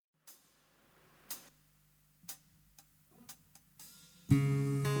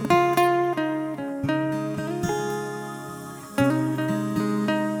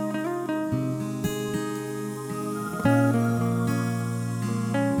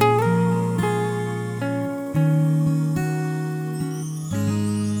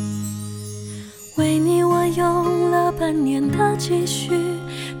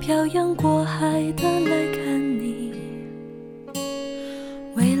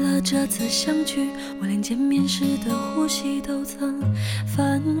这次相聚，我连见面时的呼吸都曾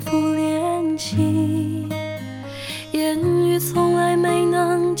反复练习，言语从来没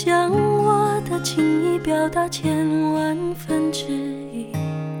能将我的情意表达千万分之一。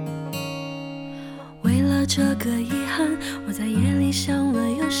为了这个遗憾，我在夜里想了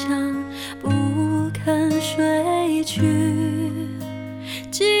又想，不肯睡去。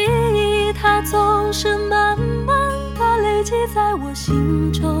记忆它总是慢慢地累积在我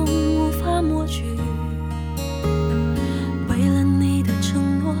心中，无法抹去。为了你的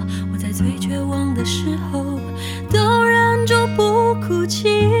承诺，我在最绝望的时候都忍住不哭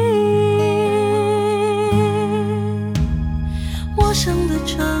泣。陌生的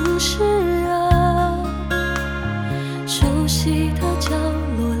城市啊，熟悉的角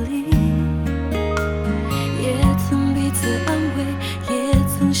落里，也曾彼此安慰，也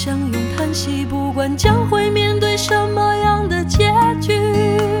曾相拥叹息，不管将会面对什么样的结局，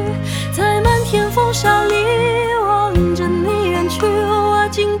在漫天风沙里望着你远去，我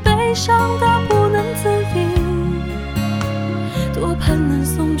竟悲伤得不能自已。多盼能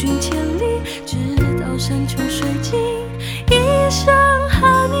送君千里，直到山穷水尽，一生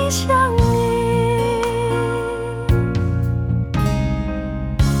和你相依。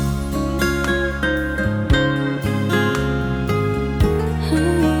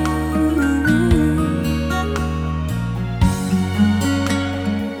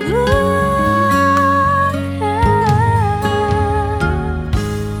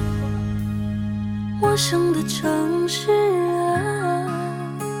陌生的城市啊，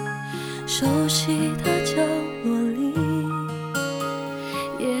熟悉的角落里，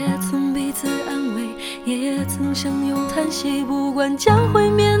也曾彼此安慰，也曾相拥叹息，不管将会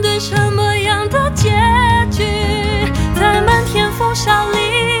面对什么样的结局，在漫天风沙里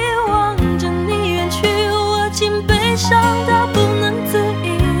望着你远去，我竟悲伤得不能自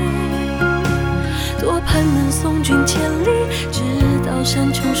已。多盼能送君千里，直到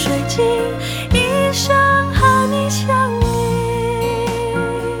山穷水尽，一生和你相依。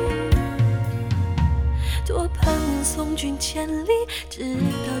多盼能送君千里，直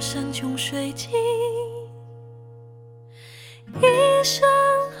到山穷水尽，一生